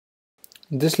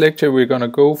In this lecture we're going to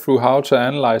go through how to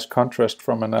analyze contrast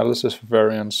from analysis of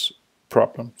variance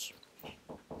problems.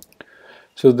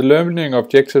 So the learning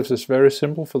objectives is very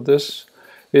simple for this.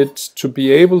 It's to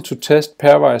be able to test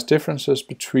pairwise differences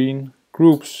between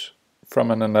groups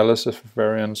from an analysis of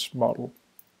variance model.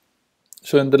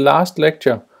 So in the last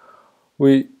lecture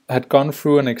we had gone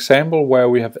through an example where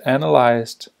we have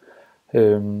analyzed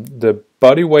the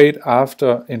body weight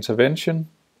after intervention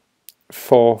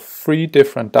for 3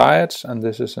 different diets, and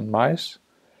this is in mice: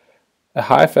 a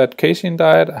high-fat casein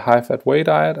diet, a high-fat whey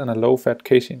diet, and a low-fat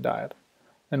casein diet.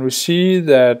 And we see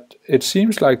that it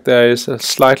seems like there is a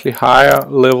slightly higher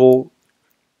level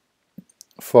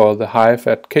for the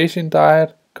high-fat casein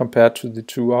diet compared to the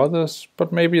 2 others,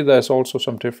 but maybe there's also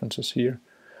some differences here.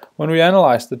 When we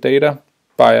analyze the data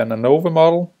by an ANOVA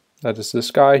model, that is this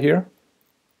guy here,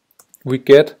 we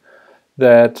get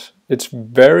that it's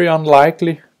very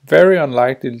unlikely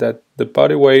that the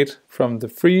body weight from the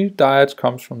 3 diets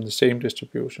comes from the same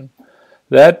distribution.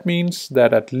 That means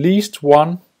that at least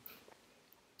one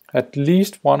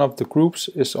of the groups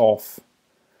is off.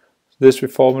 This we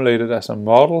formulated as a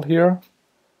model here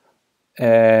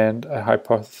and a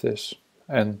hypothesis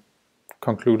and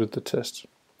concluded the test.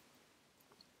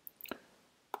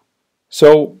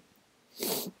 So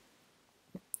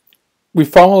we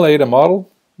formulate a model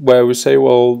where we say,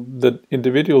 well, the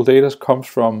individual data comes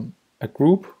from a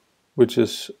group, which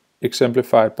is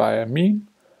exemplified by a mean,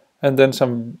 and then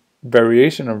some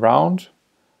variation around,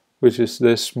 which is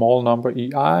this small number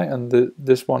EI, and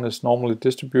this one is normally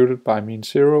distributed by mean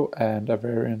 0 and a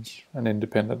variance, an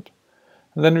independent.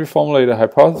 And then we formulate a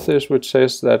hypothesis which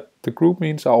says that the group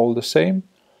means are all the same,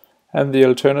 and the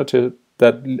alternative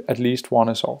that at least one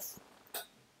is off.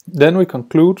 Then we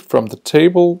conclude from the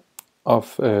table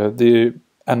of the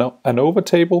ANOVA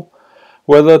table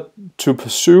whether to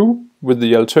pursue with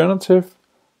the alternative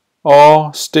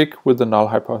or stick with the null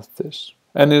hypothesis.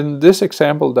 And in this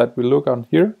example that we look on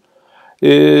here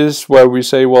is where we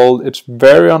say, well, it's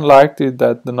very unlikely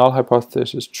that the null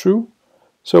hypothesis is true,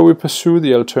 so we pursue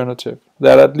the alternative,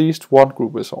 that at least one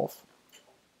group is off.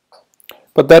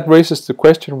 But that raises the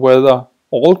question whether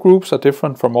all groups are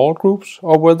different from all groups,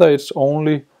 or whether it's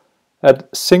only a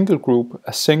single group,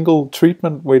 a single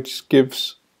treatment which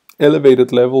gives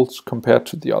elevated levels compared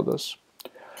to the others.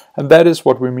 And that is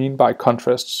what we mean by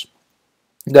contrasts.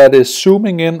 That is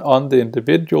zooming in on the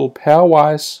individual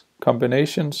pairwise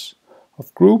combinations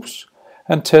of groups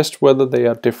and test whether they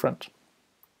are different.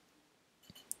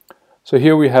 So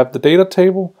here we have the data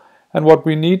table, and what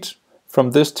we need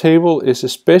from this table is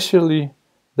especially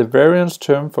the variance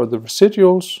term for the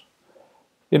residuals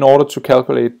in order to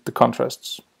calculate the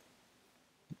contrasts.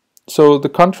 So the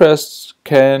contrasts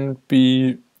can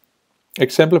be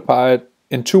exemplified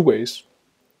in 2 ways.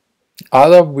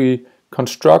 Either we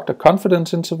construct a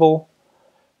confidence interval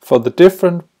for the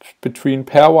difference between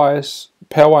pairs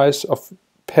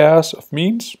of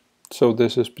means, so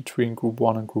this is between group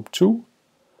 1 and group 2,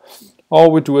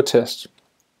 or we do a test.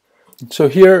 So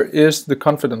here is the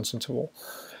confidence interval.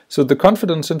 So the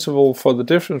confidence interval for the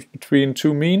difference between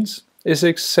 2 means is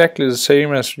exactly the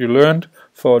same as you learned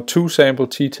for a 2-sample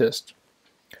t-test.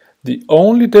 The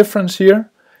only difference here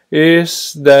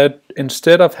is that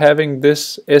instead of having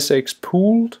this SX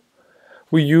pooled,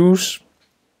 we use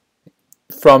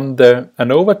from the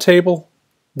ANOVA table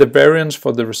the variance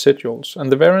for the residuals, and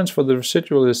the variance for the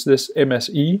residual is this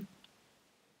MSE.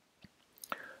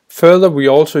 Further, we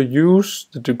also use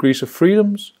the degrees of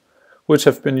freedoms, which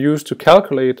have been used to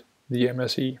calculate the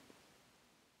MSE.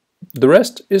 The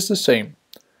rest is the same.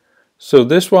 So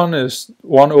this one is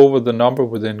 1 over the number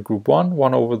within group 1,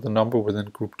 1 over the number within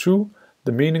group 2,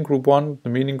 the mean in group 1, the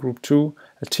mean in group 2,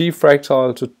 a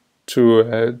t-fractile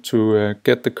to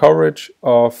get the coverage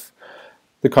of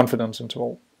the confidence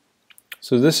interval.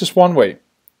 So this is one way.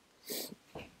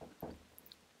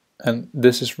 And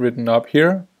this is written up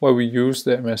here, where we use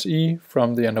the MSE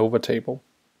from the ANOVA table,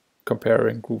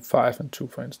 comparing group 5 and 2,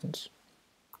 for instance.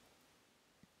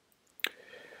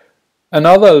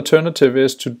 Another alternative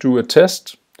is to do a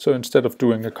test. So instead of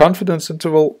doing a confidence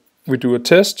interval, we do a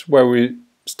test where we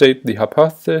state the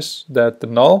hypothesis that the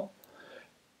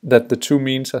 2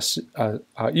 means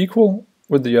are equal,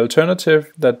 with the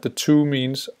alternative that the 2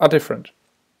 means are different.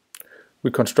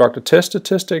 We construct a test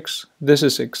statistics. This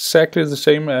is exactly the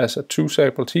same as a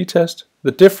 2-sample t-test.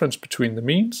 The difference between the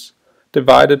means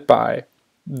divided by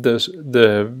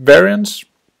the variance,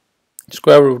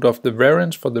 square root of the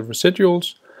variance for the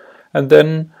residuals, and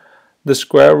then the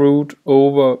square root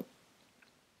over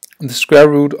the square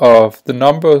root of the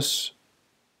numbers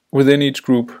within each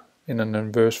group in an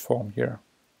inverse form here.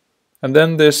 And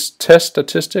then this test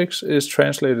statistics is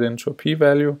translated into a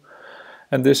p-value,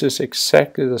 and this is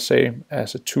exactly the same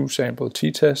as a 2-sample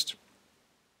t-test.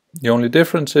 The only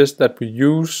difference is that we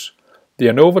use the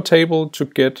ANOVA table to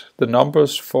get the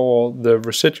numbers for the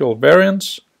residual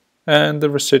variance and the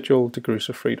residual degrees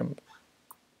of freedom.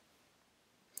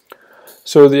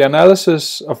 So the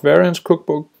analysis of variance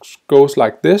cookbooks goes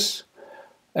like this,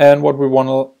 and what we want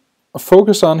to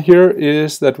focus on here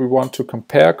is that we want to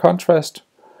compare contrast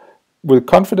with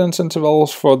confidence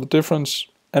intervals for the difference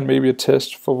and maybe a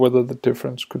test for whether the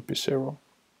difference could be 0.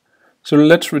 So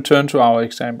let's return to our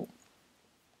example.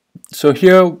 So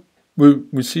here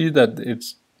we see that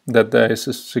there is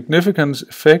a significant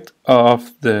effect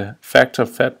of the factor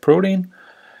fat protein,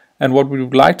 and what we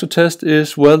would like to test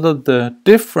is whether the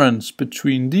difference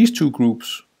between these two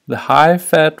groups, the high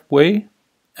fat whey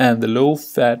and the low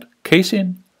fat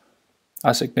casein,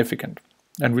 are significant.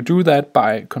 And we do that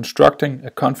by constructing a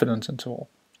confidence interval.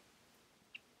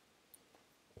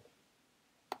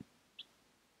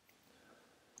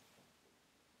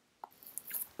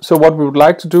 So what we would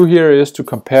like to do here is to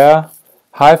compare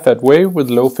high fat whey with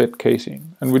low fat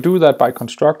casein. And we do that by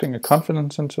constructing a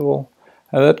confidence interval.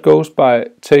 And that goes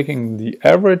by taking the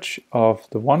average of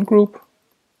the one group,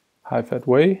 high fat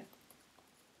whey,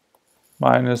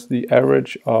 minus the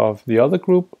average of the other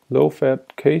group, low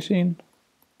fat casein,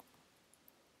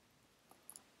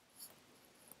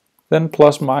 then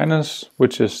plus minus,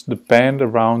 which is the band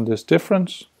around this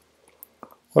difference,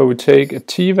 where we take a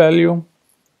t-value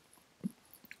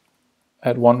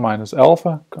at 1 minus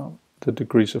alpha, the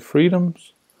degrees of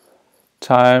freedoms,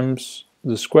 times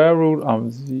the square root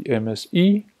of the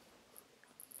MSE,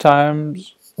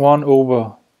 times 1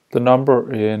 over the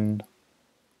number in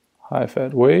high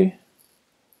fat whey,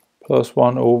 plus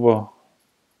 1 over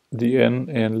the n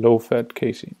in low fat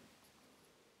casein.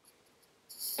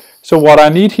 So what I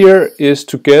need here is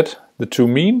to get the two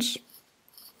means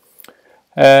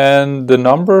and the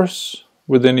numbers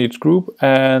within each group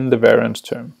and the variance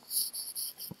term.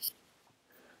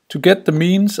 To get the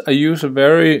means, I use a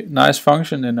very nice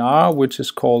function in R which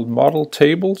is called model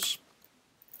tables,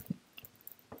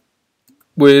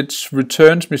 which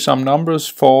returns me some numbers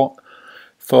for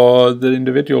the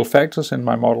individual factors in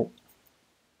my model.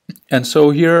 And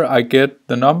so here I get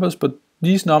the numbers, but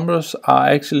these numbers are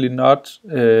actually not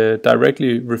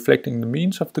directly reflecting the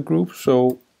means of the group.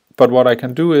 But what I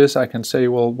can do is I can say,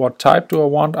 well, what type do I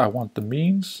want? I want the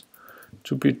means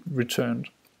to be returned.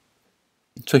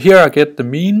 So here I get the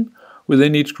mean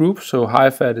within each group. So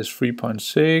high fat is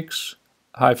 3.6,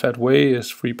 high fat whey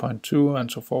is 3.2,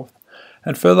 and so forth.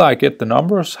 And further I get the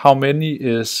numbers, how many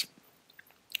is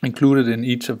included in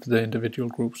each of the individual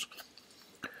groups.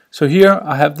 So here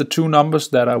I have the two numbers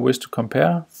that I wish to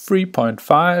compare,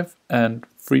 3.5 and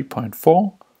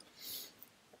 3.4,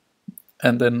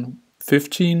 and then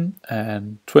 15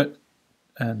 and 10.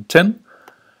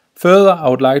 Further, I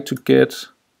would like to get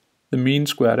the mean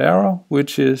squared error,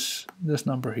 which is this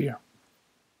number here.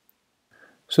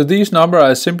 So these numbers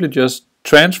I simply just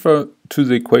transfer to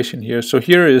the equation here. So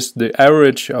here is the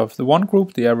average of the one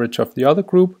group, the average of the other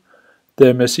group, the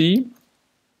MSE,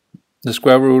 the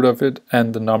square root of it,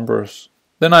 and the numbers.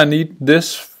 Then I need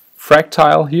this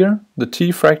fractile here, the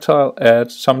t fractile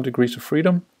at some degrees of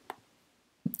freedom.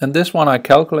 And this one I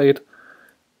calculate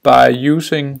by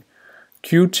using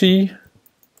qt,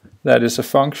 that is a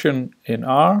function in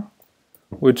R,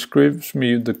 which gives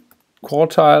me the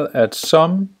quantile at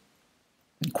some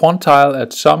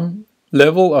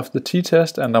level of the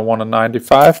t-test, and I want a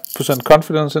 95%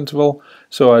 confidence interval,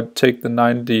 so I take the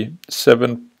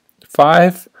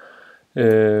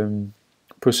 97.5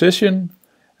 position,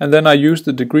 and then I use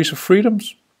the degrees of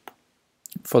freedoms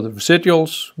for the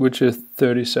residuals, which is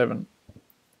 37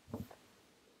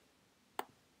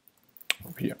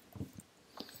 over here,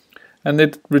 and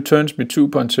it returns me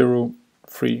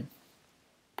 2.03.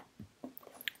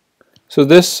 So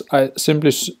this I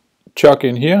simply chuck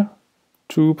in here,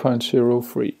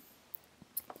 2.03.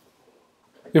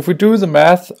 If we do the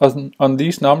math on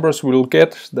these numbers, we'll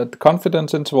get that the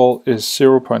confidence interval is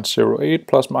 0.08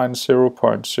 plus minus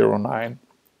 0.09.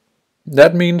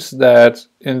 That means that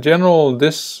in general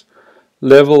this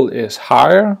level is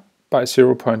higher by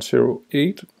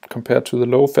 0.08 compared to the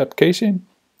low fat casein,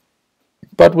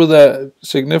 but with a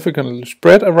significant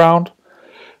spread around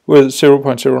with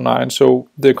 0.09. So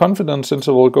the confidence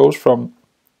interval goes from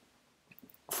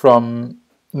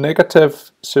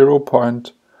negative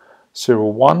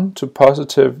 0.01 to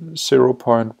positive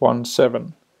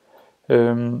 0.17,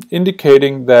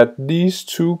 indicating that these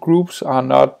two groups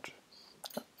are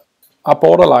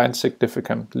borderline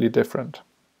significantly different.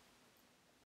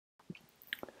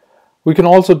 We can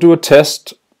also do a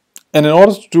test, and in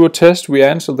order to do a test we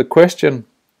answer the question,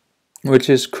 which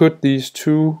is, could these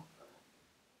two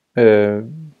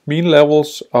mean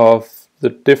levels of the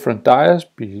different dyes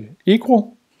be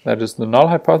equal? That is the null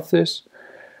hypothesis,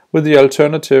 with the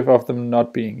alternative of them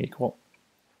not being equal.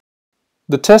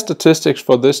 The test statistics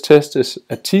for this test is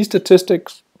a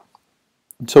t-statistics,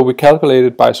 so we calculate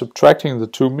it by subtracting the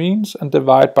two means and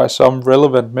divide by some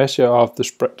relevant measure of the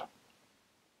spread.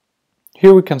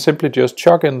 Here we can simply just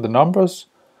chuck in the numbers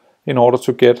in order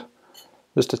to get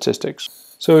the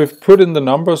statistics. So if we put in the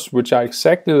numbers, which are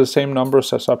exactly the same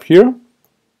numbers as up here,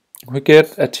 we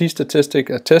get a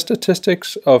t-statistic, a test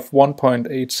statistics of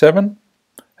 1.87.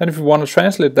 And if we want to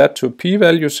translate that to a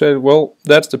p-value, say, well,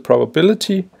 that's the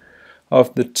probability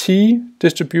of the t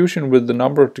distribution with the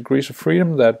number of degrees of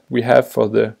freedom that we have for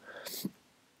the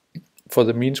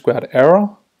mean squared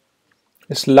error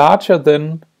is larger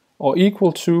than or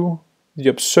equal to the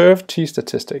observed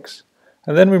t-statistics.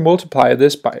 And then we multiply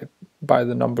this by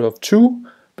the number of 2,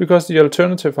 because the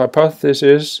alternative hypothesis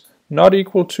is not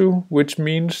equal to, which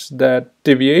means that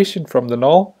deviation from the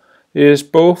null is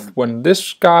both when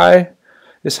this guy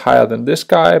is higher than this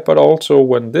guy, but also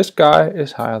when this guy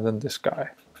is higher than this guy.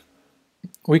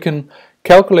 We can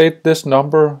calculate this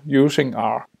number using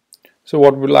R. So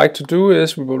what we'd like to do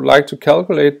is we would like to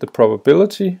calculate the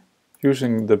probability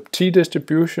using the t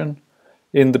distribution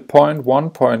in the point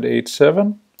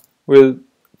 1.87 with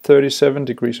 37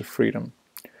 degrees of freedom.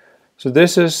 So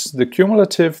this is the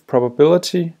cumulative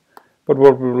probability, but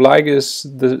what we would like is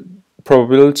the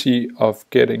probability of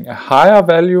getting a higher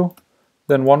value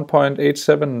than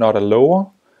 1.87, not a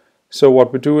lower. So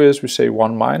what we do is we say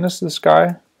 1 minus this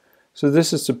guy. So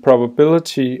this is the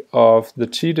probability of the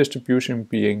t distribution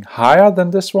being higher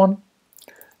than this one.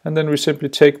 And then we simply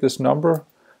take this number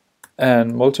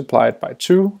and multiply it by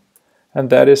 2, and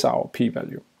that is our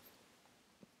p-value.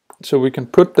 So we can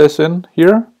put this in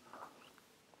here,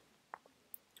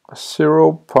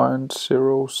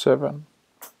 0.07.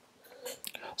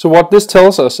 So what this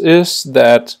tells us is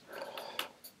that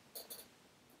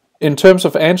in terms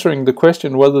of answering the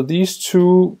question whether these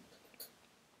two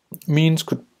means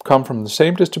could come from the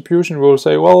same distribution, we'll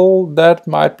say, well, that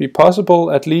might be possible.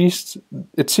 At least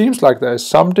it seems like there is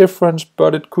some difference,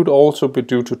 but it could also be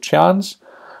due to chance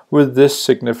with this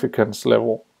significance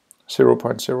level,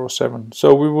 0.07.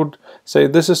 So we would say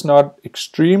this is not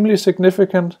extremely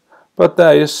significant, but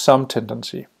there is some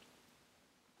tendency.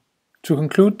 To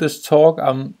conclude this talk,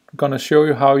 I'm going to show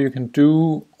you how you can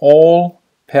do all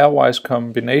pairwise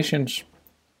combinations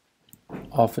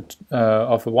of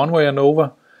a one-way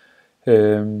ANOVA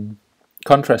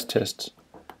contrast tests.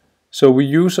 So we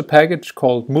use a package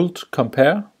called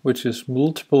multcompare, which is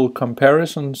multiple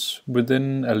comparisons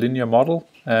within a linear model,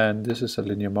 and this is a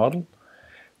linear model.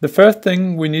 The first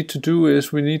thing we need to do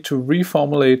is we need to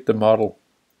reformulate the model.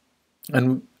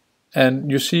 And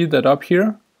you see that up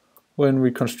here, when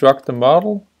we construct the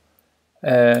model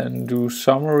and do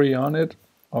summary on it,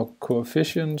 or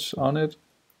coefficients on it,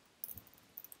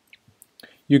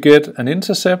 you get an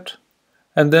intercept,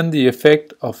 and then the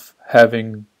effect of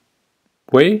having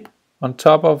way on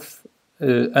top of,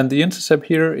 and the intercept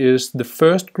here is the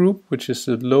first group, which is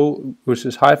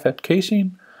high fat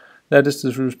casein. That is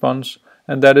the response,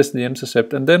 and that is the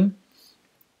intercept. And then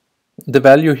the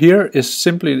value here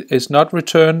is not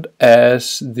returned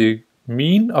as the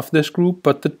mean of this group,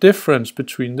 but the difference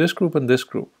between this group and this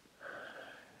group.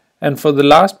 And for the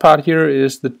last part here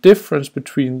is the difference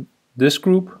between this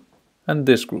group and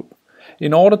this group.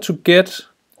 In order to get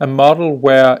a model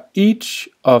where each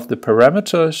of the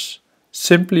parameters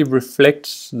simply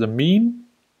reflects the mean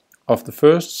of the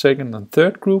first, second and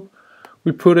third group,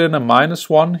 we put in a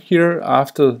 -1 here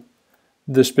after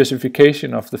the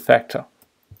specification of the factor.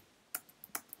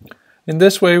 In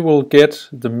this way we'll get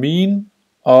the mean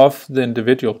of the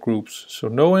individual groups, so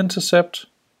no intercept,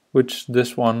 which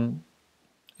this one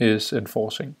is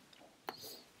enforcing.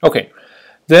 Okay,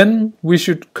 then we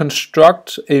should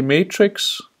construct a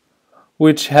matrix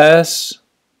which has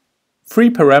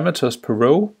 3 parameters per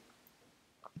row,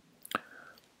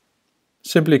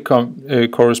 simply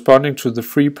corresponding to the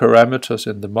 3 parameters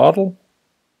in the model,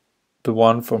 the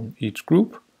one from each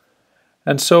group,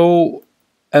 and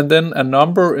then a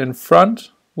number in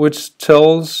front which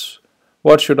tells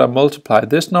what should I multiply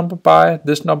this number by,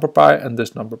 this number by, and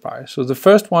this number by. So the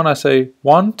first one I say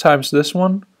 1 times this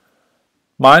one,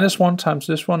 -1 times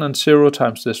this one, and 0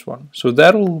 times this one. So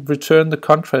that will return the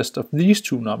contrast of these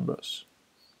two numbers.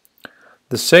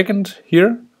 The second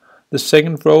here, the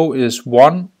second row is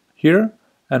 1 here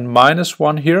and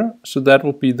 -1 here, so that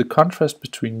will be the contrast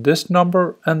between this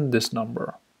number and this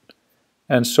number.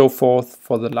 and so forth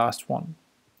for the last one.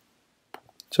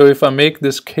 So if I make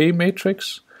this K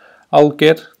matrix, I'll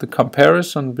get the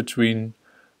comparison between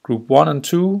group 1 and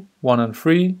 2, 1 and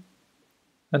 3,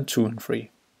 and 2 and 3.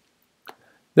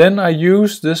 Then I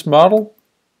use this model,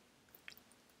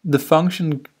 the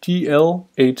function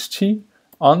glht,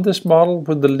 on this model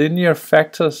with the linear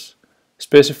factors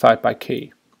specified by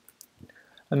K.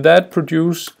 And that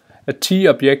produces a T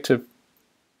objective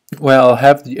where I'll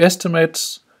have the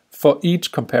estimates for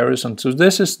each comparison. So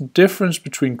this is the difference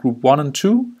between group 1 and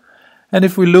 2. And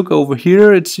if we look over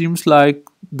here, it seems like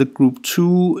the group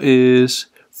 2 is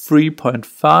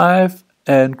 3.5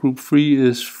 and group 3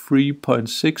 is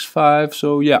 3.65.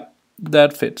 So yeah,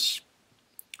 that fits.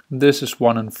 This is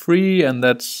 1 and 3, and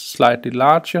that's slightly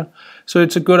larger. So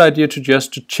it's a good idea to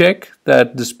just check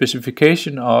that the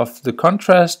specification of the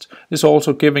contrast is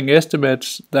also giving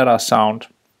estimates that are sound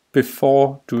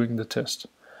before doing the test.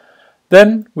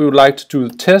 Then we would like to do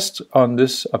the test on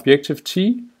this objective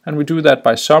T, and we do that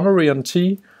by summary on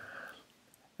T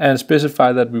and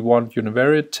specify that we want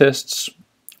univariate tests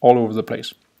all over the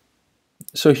place.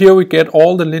 So here we get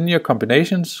all the linear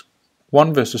combinations,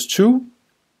 1 versus 2,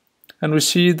 and we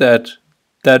see that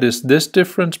that is this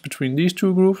difference between these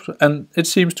two groups, and it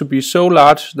seems to be so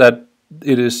large that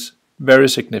it is very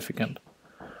significant.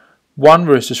 1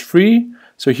 versus 3,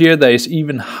 so here there is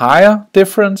even higher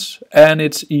difference and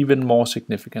it's even more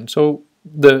significant. So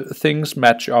the things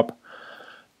match up.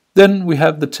 Then we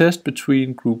have the test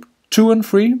between group 2 and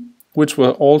 3, which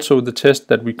were also the test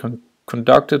that we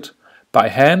conducted by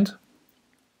hand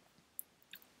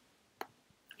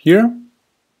here.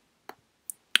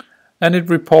 And it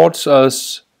reports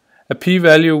us a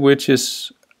p-value which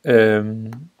is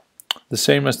the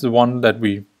same as the one that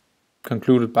we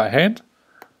concluded by hand,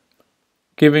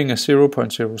 giving a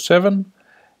 0.07,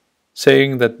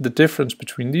 saying that the difference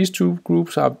between these two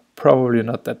groups are probably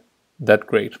not that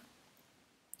great.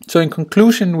 So in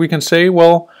conclusion, we can say,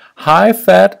 well, high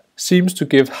fat seems to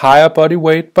give higher body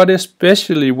weight, but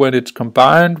especially when it's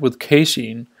combined with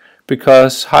casein,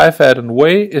 because high fat and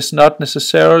whey is not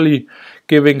necessarily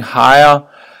giving higher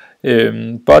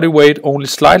body weight, only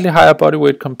slightly higher body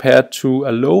weight compared to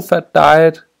a low fat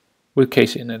diet with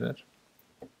casein in it.